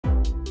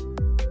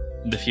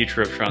the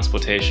future of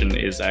transportation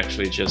is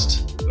actually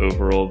just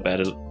overall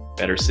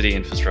better city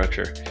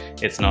infrastructure.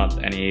 It's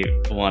not any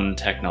one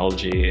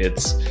technology,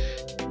 it's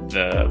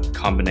the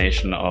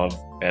combination of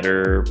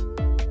better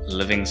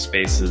living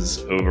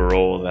spaces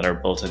overall that are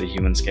built at a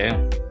human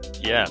scale.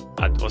 Yeah,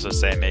 I'd also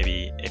say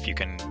maybe if you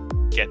can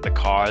get the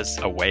cars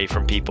away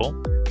from people,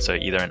 so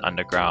either in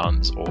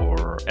undergrounds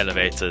or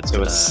elevated.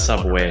 So a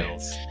subway.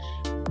 Monorails.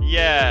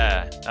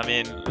 Yeah, I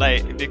mean,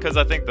 like, because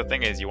I think the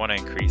thing is you want to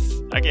increase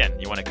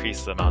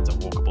the amount of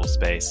walkable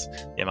space,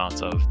 the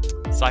amount of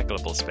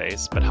cyclable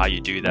space, but how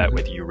you do that,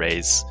 whether you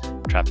raise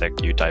traffic,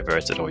 you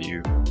divert it, or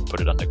you put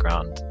it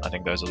underground, I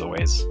think those are the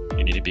ways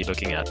you need to be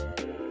looking at.